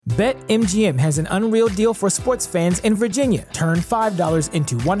BetMGM has an unreal deal for sports fans in Virginia. Turn $5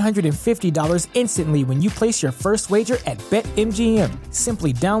 into $150 instantly when you place your first wager at BetMGM.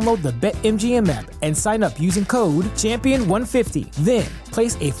 Simply download the BetMGM app and sign up using code Champion150. Then,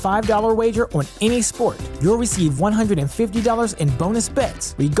 place a $5 wager on any sport. You'll receive $150 in bonus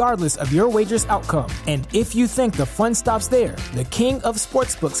bets, regardless of your wager's outcome. And if you think the fun stops there, the King of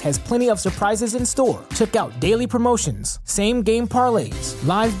Sportsbooks has plenty of surprises in store. Check out daily promotions, same-game parlays,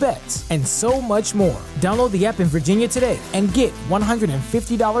 live bets, and so much more. Download the app in Virginia today and get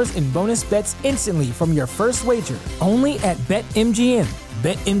 $150 in bonus bets instantly from your first wager. Only at BetMGM.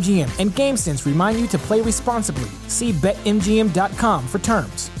 BetMGM and GameSense remind you to play responsibly. See BetMGM.com for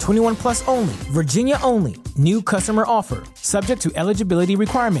terms. 21 plus only. Virginia only. New customer offer. Subject to eligibility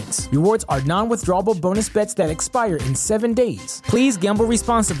requirements. Rewards are non-withdrawable bonus bets that expire in 7 days. Please gamble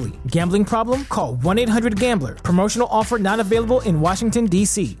responsibly. Gambling problem? Call 1-800-GAMBLER. Promotional offer not available in Washington,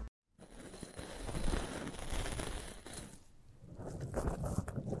 D.C.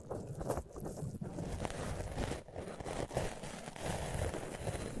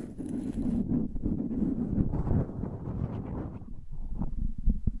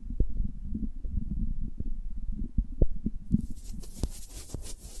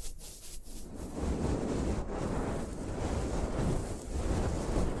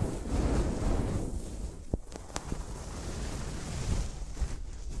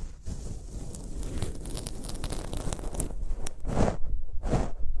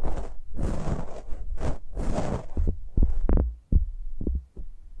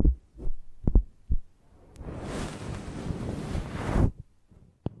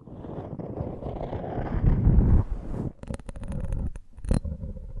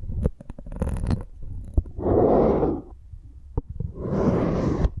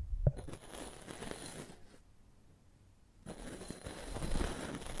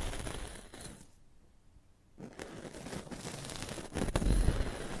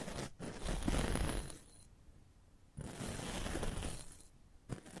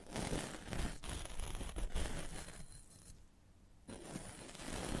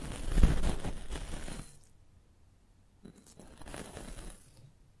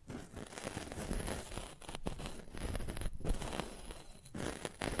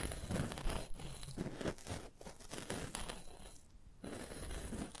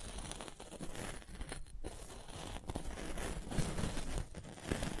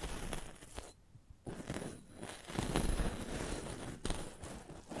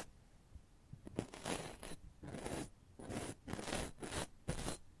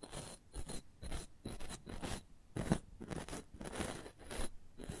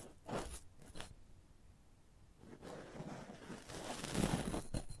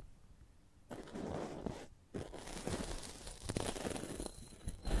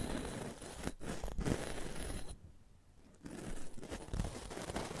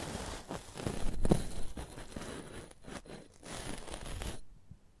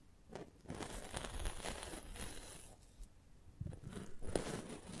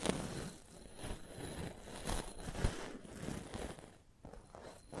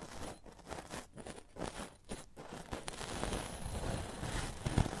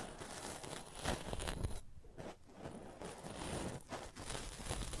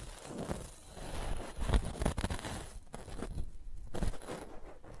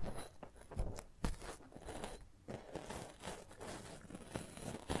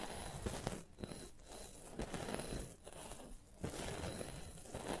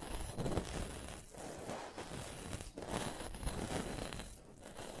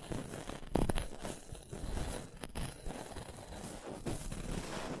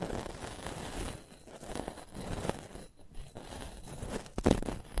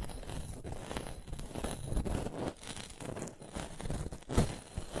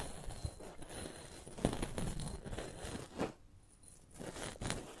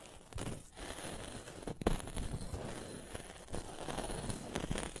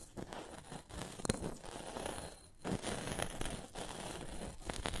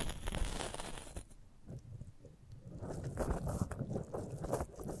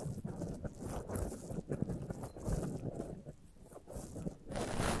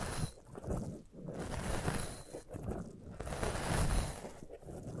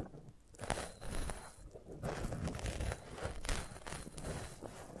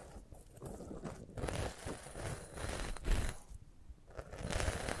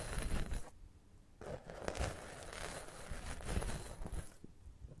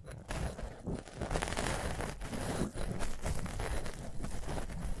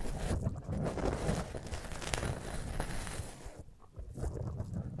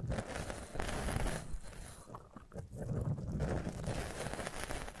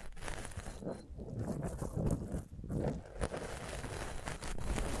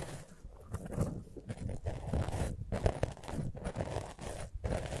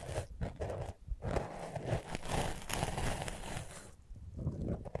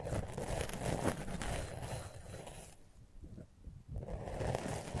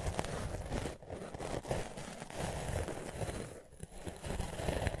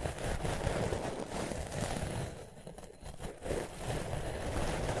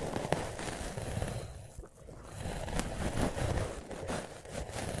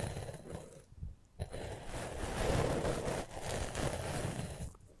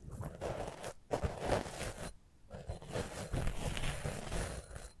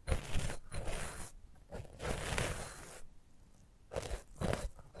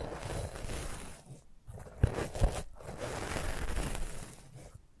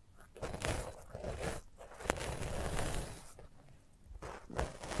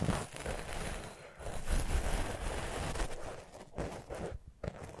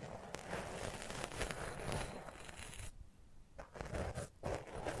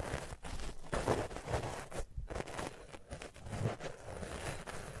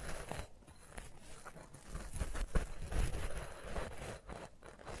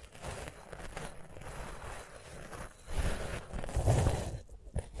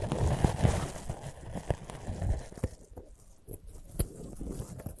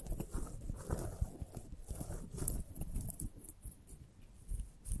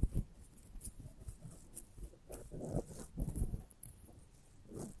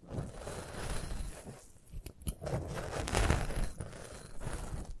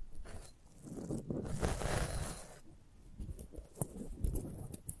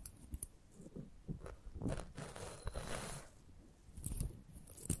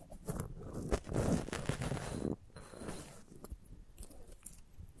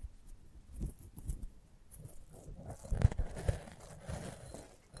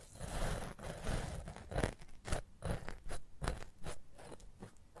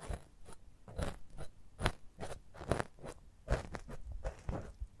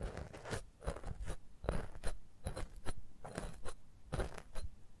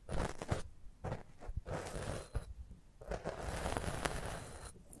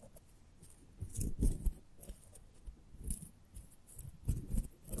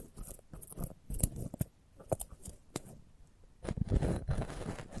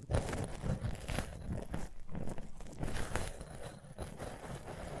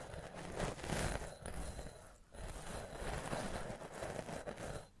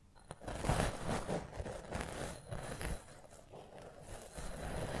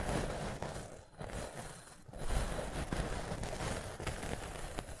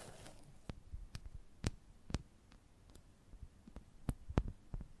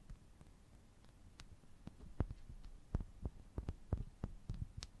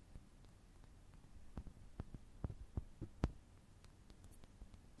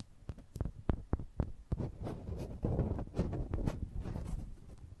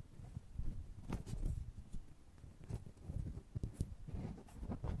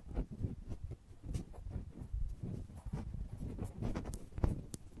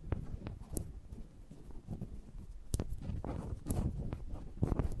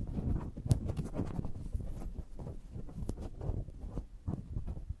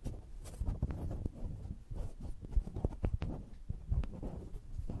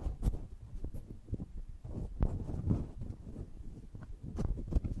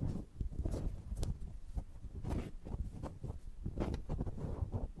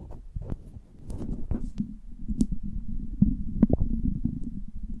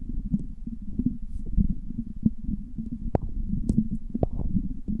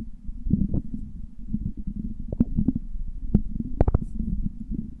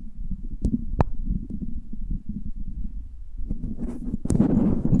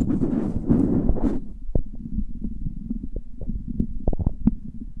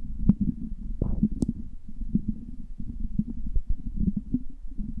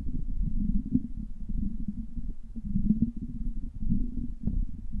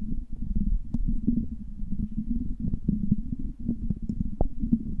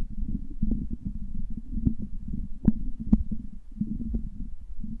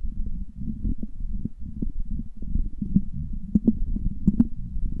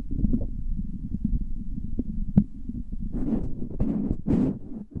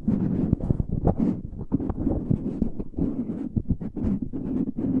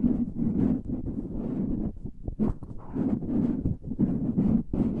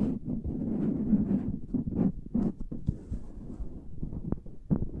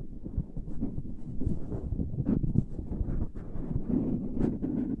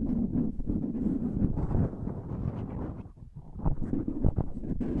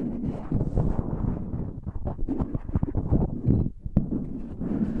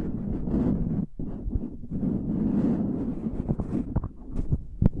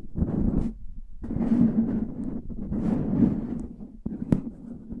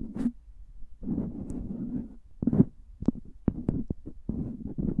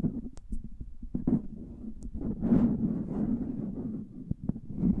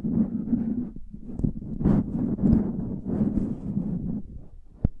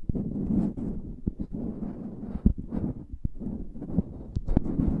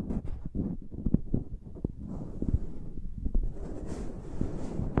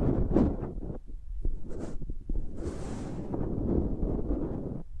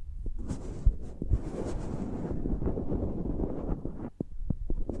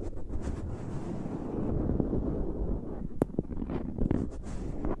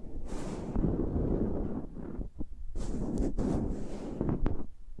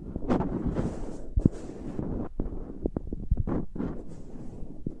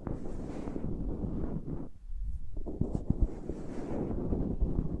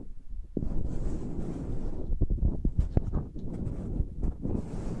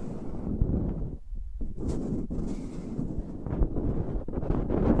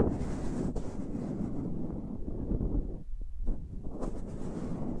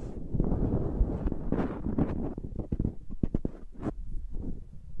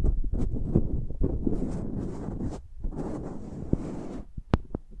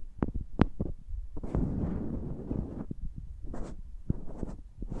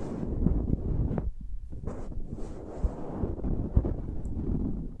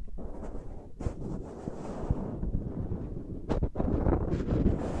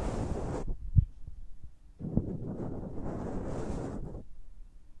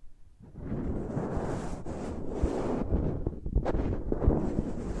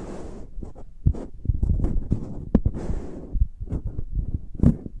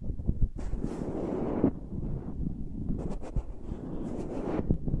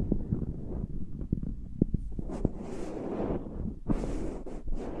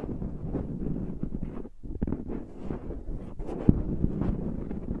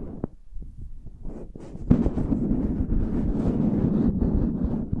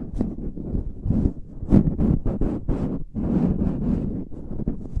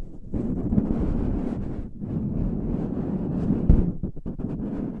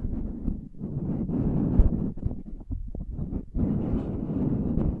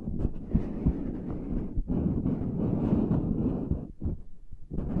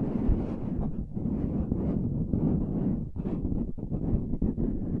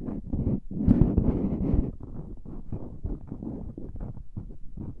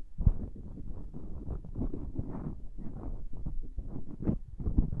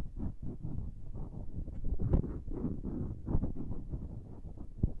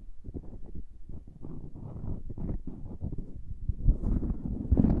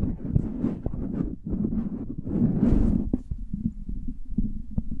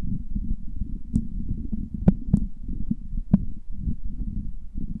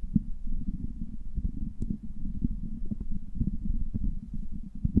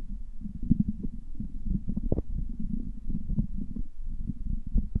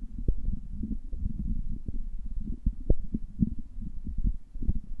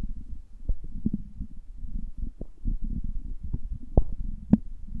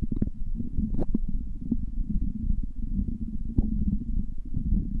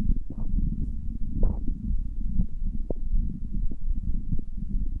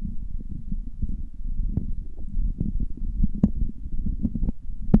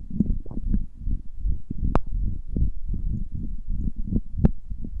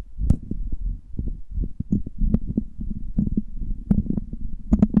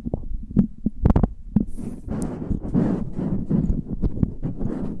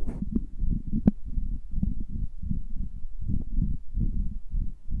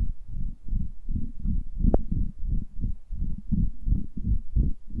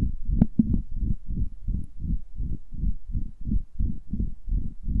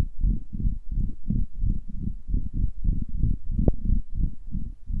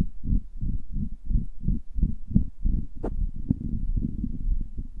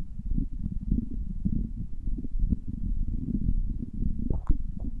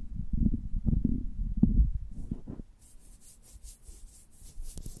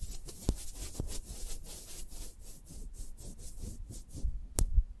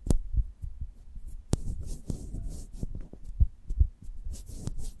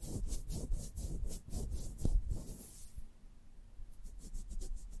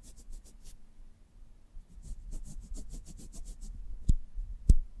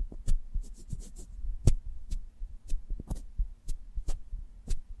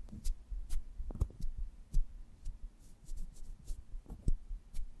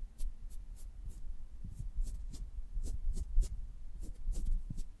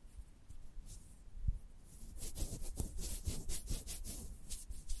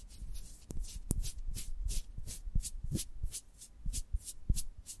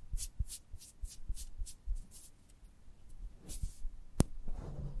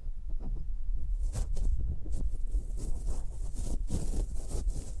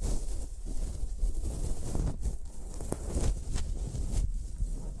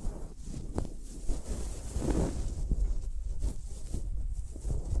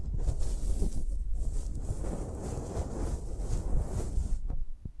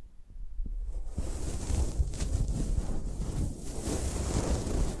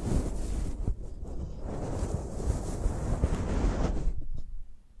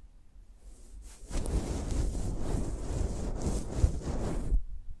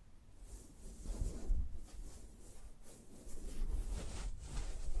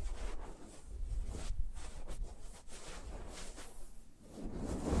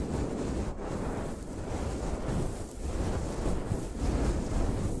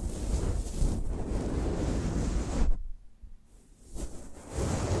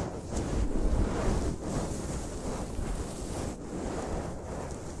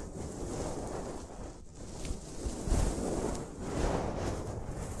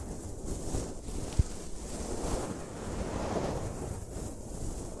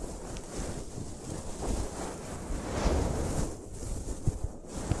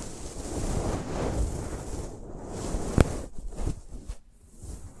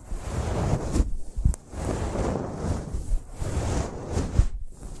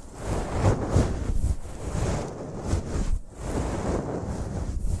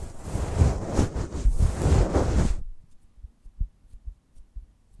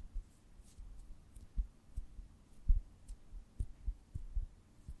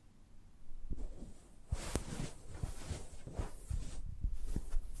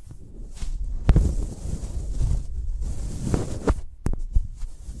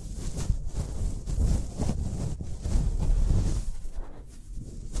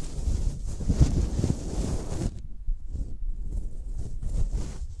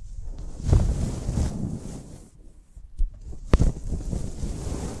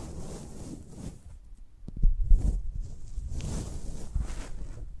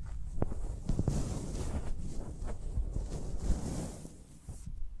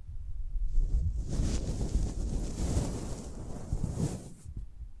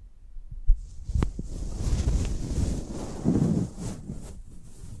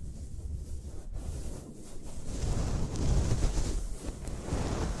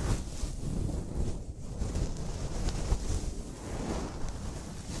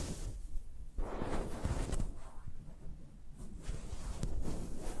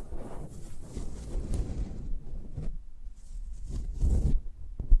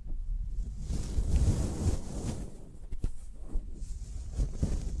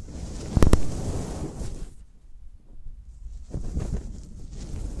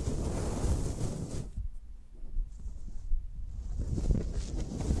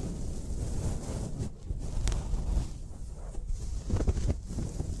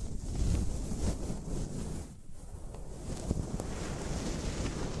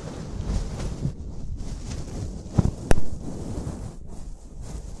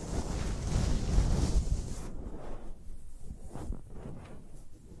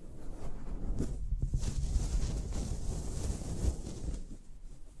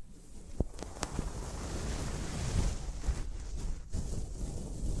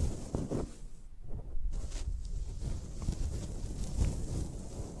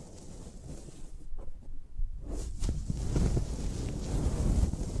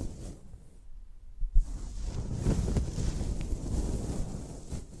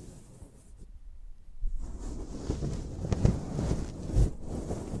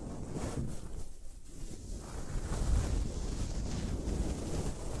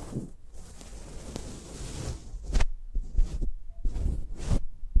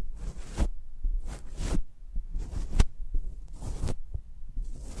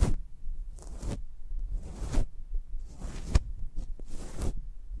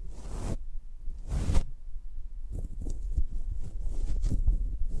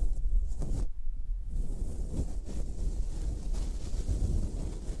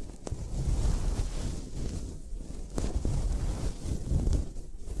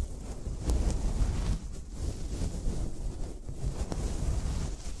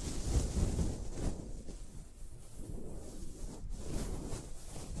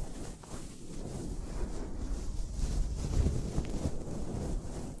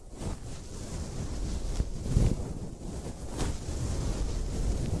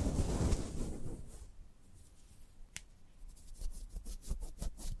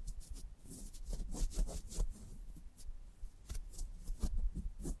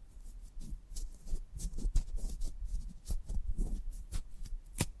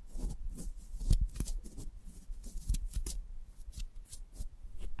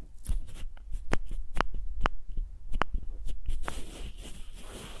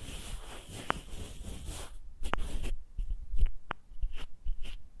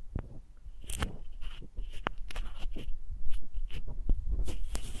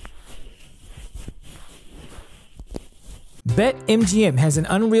 BetMGM has an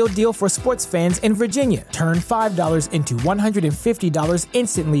unreal deal for sports fans in Virginia. Turn $5 into $150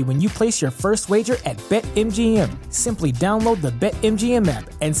 instantly when you place your first wager at BetMGM. Simply download the BetMGM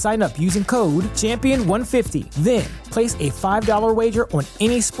app and sign up using code Champion150. Then, place a $5 wager on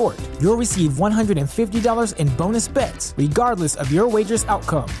any sport. You'll receive $150 in bonus bets, regardless of your wager's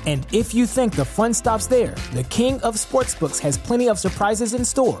outcome. And if you think the fun stops there, the King of Sportsbooks has plenty of surprises in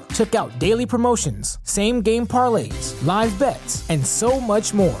store. Check out daily promotions, same-game parlays, live bets, and so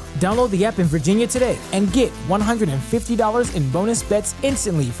much more. Download the app in Virginia today and get $150 in bonus bets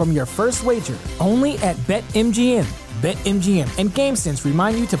instantly from your first wager. Only at BetMGM. BetMGM and GameSense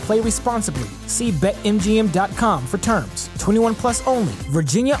remind you to play responsibly. See BetMGM.com for terms. 21 plus only.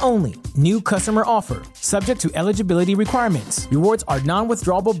 Virginia only. New customer offer. Subject to eligibility requirements. Rewards are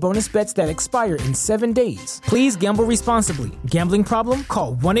non-withdrawable bonus bets that expire in 7 days. Please gamble responsibly. Gambling problem?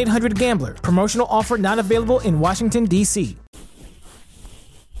 Call 1-800-GAMBLER. Promotional offer not available in Washington, D.C.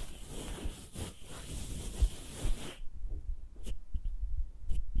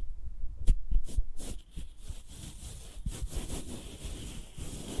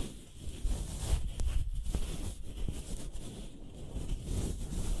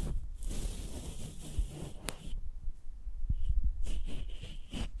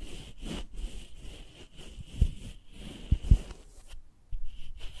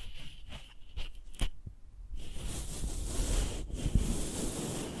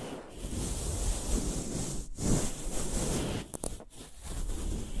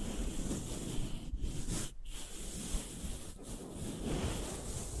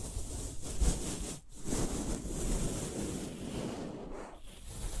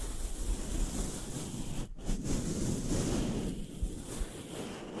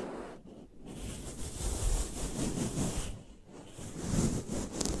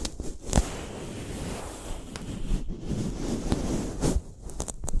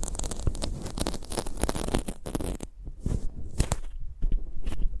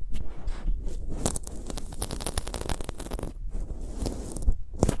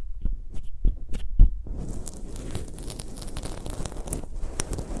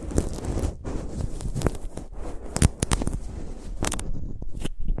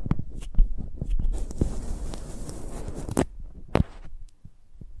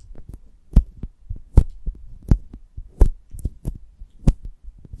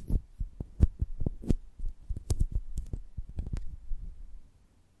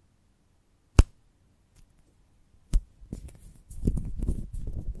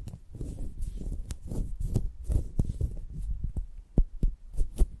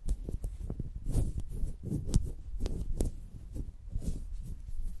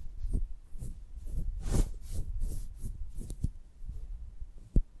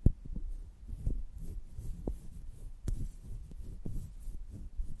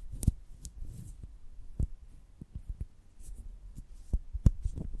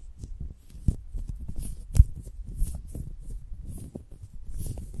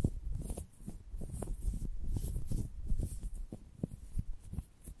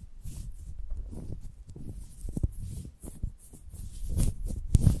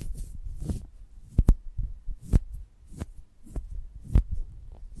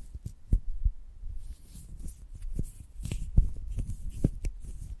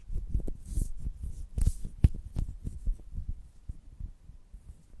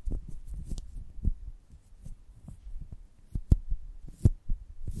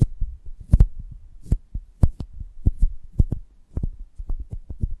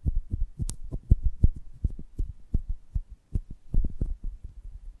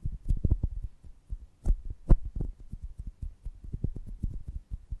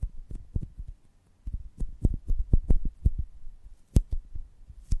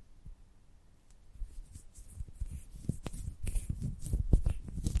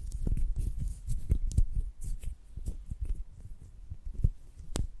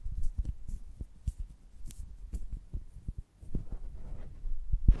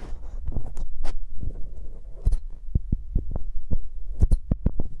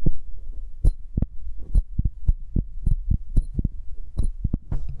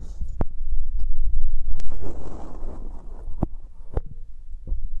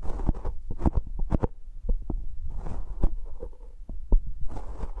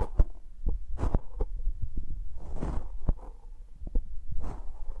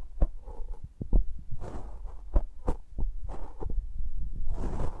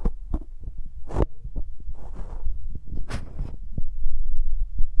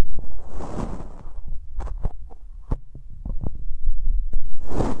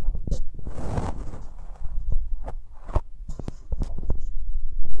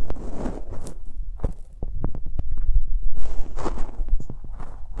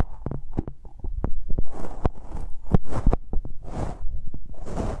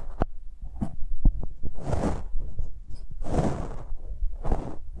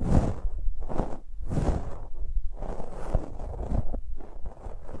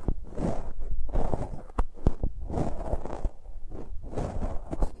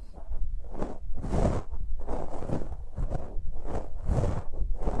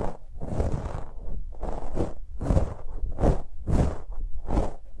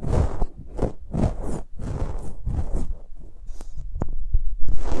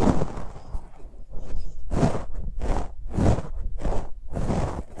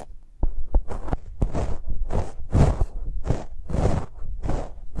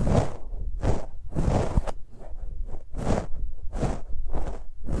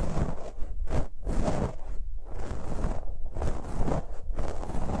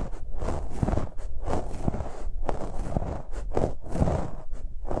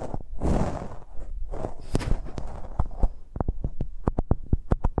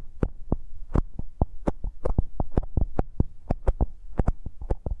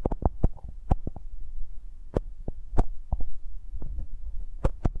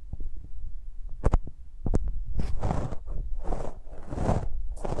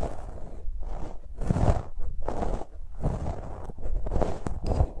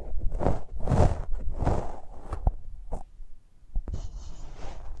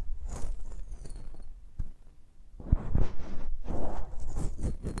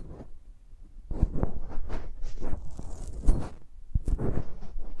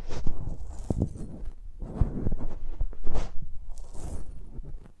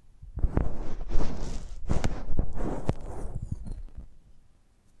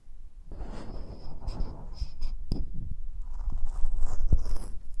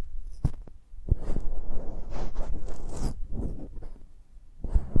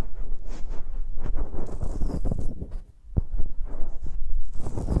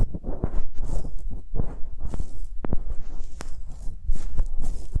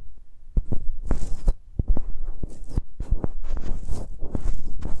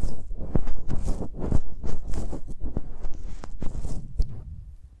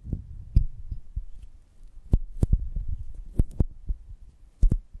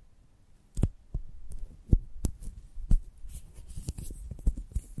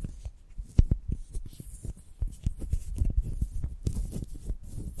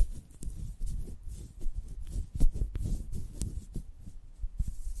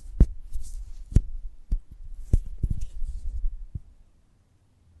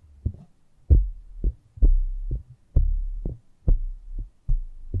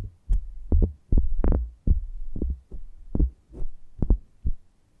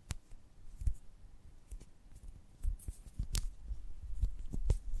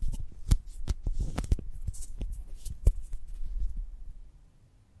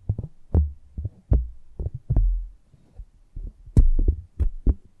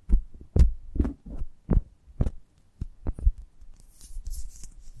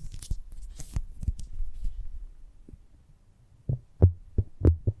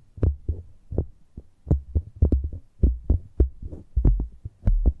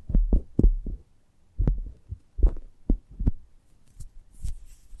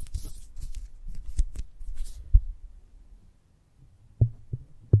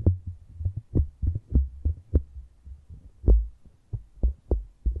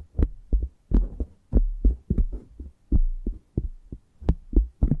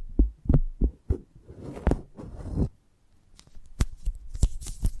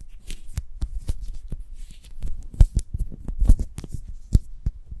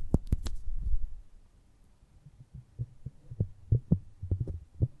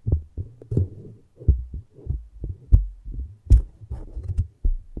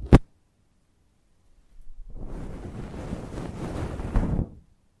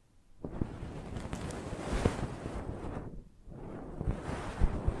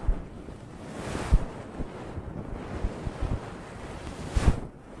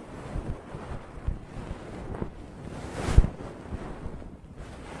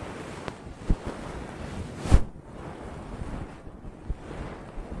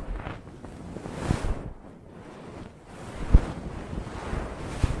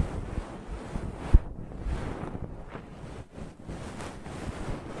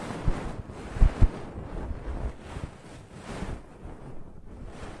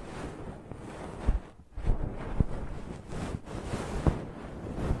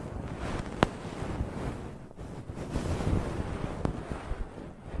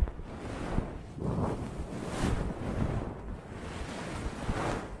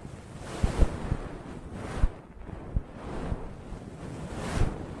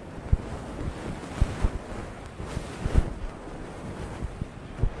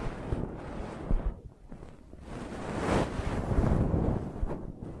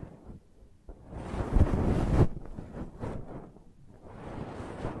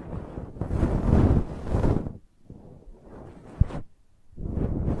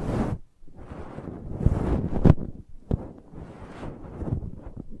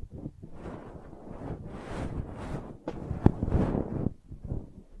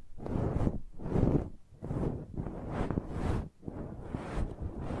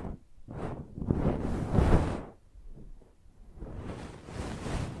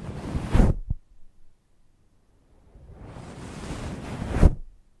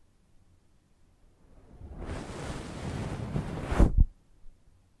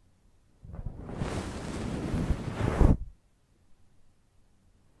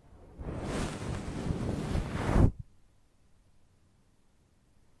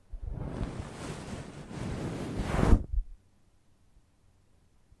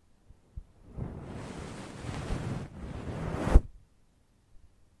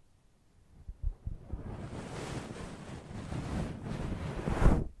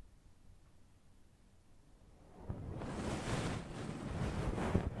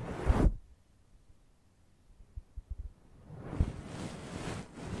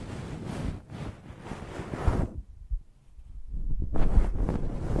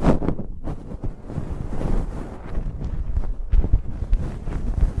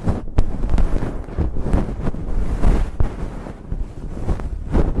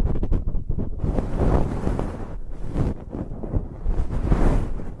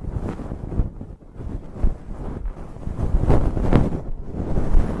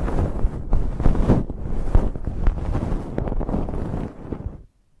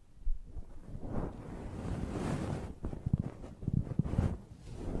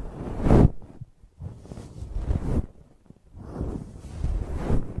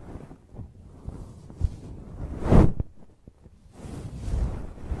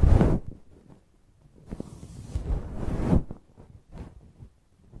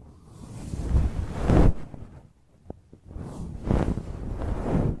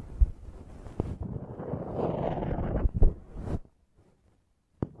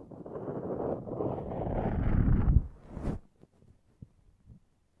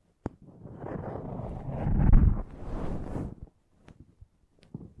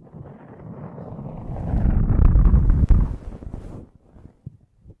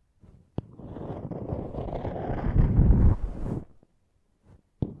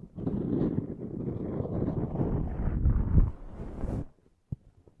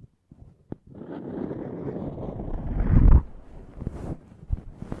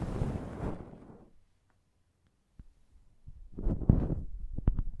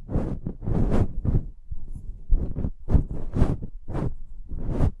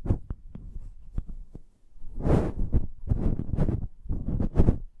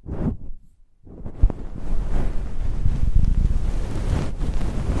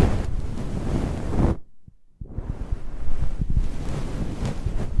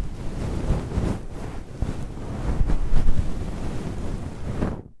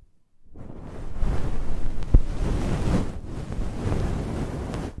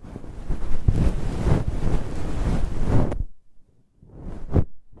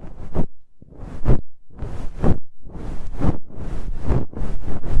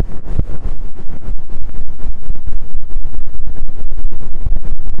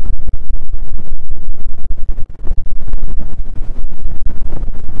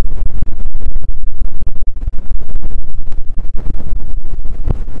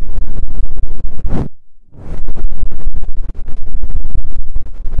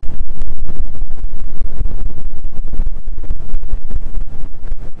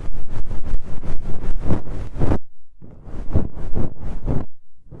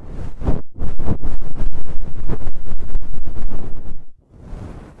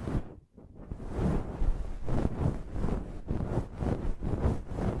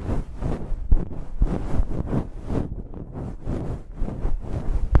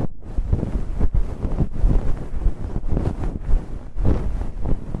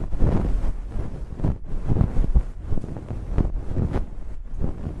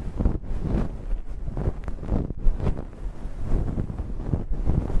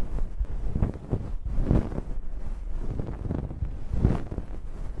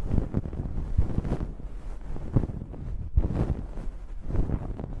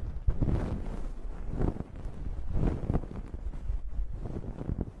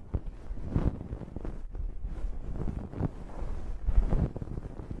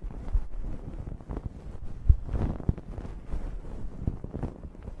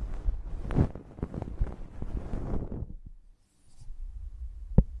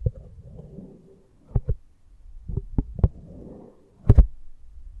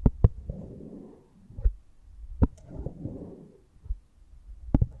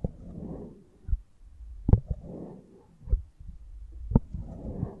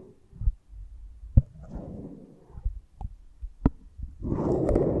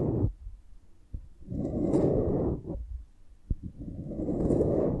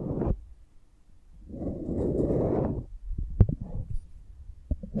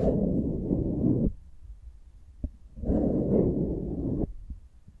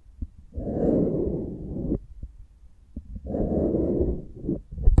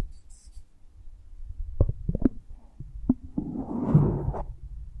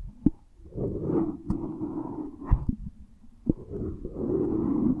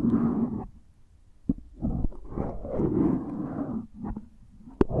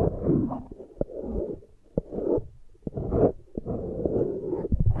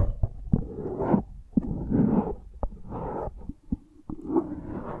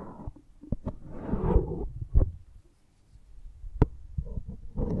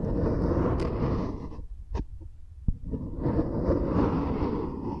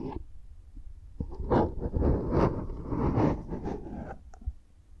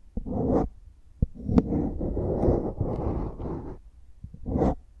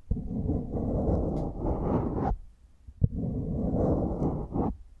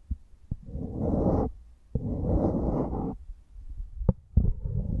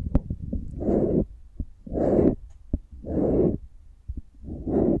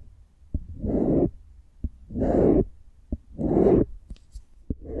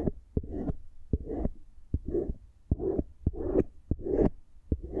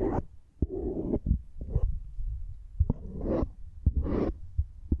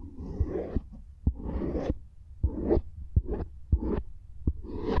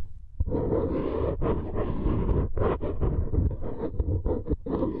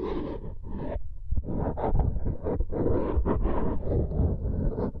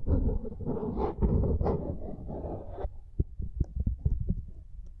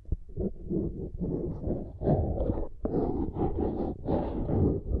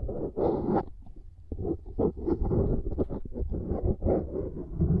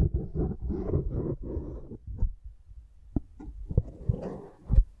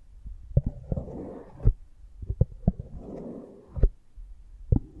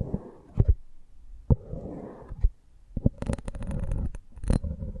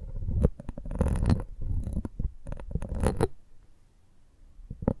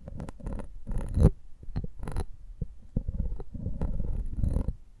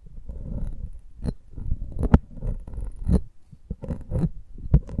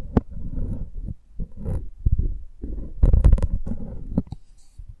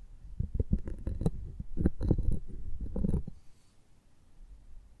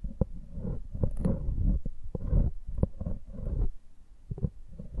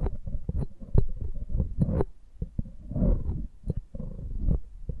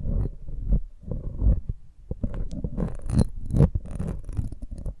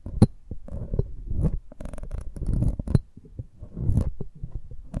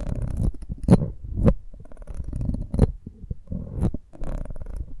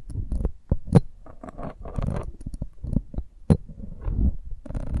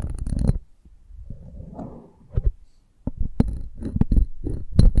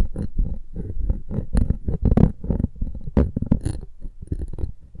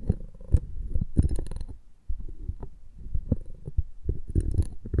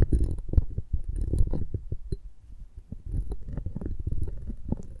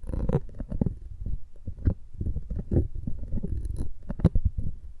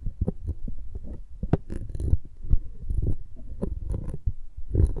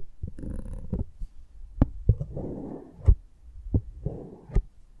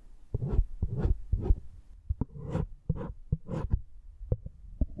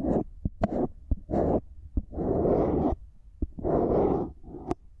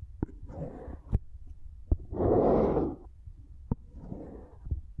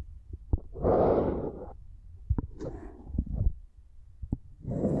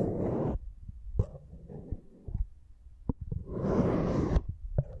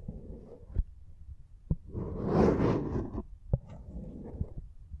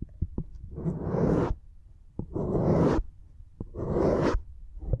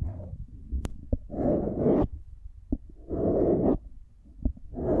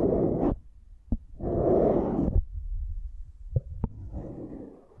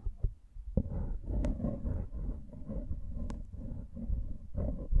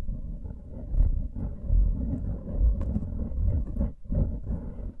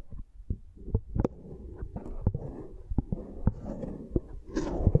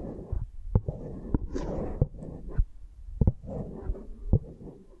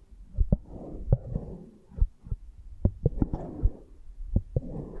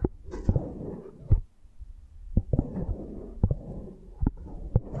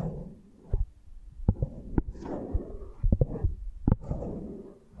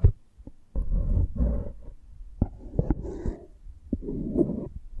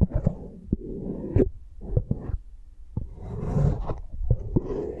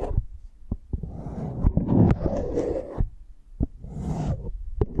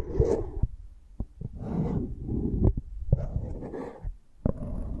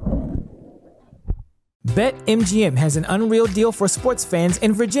 BetMGM has an unreal deal for sports fans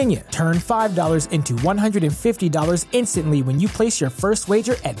in Virginia. Turn $5 into $150 instantly when you place your first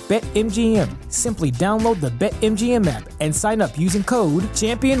wager at BetMGM. Simply download the BetMGM app and sign up using code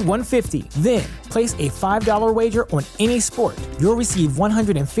Champion150. Then, place a $5 wager on any sport. You'll receive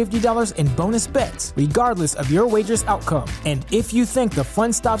 $150 in bonus bets, regardless of your wager's outcome. And if you think the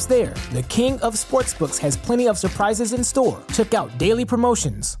fun stops there, the King of Sportsbooks has plenty of surprises in store. Check out daily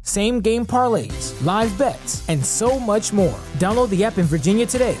promotions, same-game parlays, live bets, and so much more. Download the app in Virginia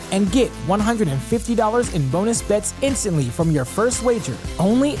today and get $150 in bonus bets instantly from your first wager.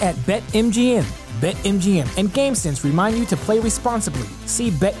 Only at BetMGM. BetMGM and GameSense remind you to play responsibly. See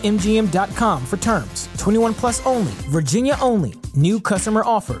BetMGM.com for terms. 21 plus only. Virginia only. New customer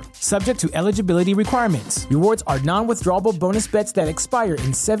offer. Subject to eligibility requirements. Rewards are non-withdrawable bonus bets that expire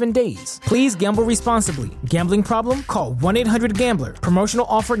in 7 days. Please gamble responsibly. Gambling problem? Call 1-800-GAMBLER. Promotional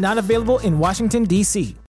offer not available in Washington, D.C.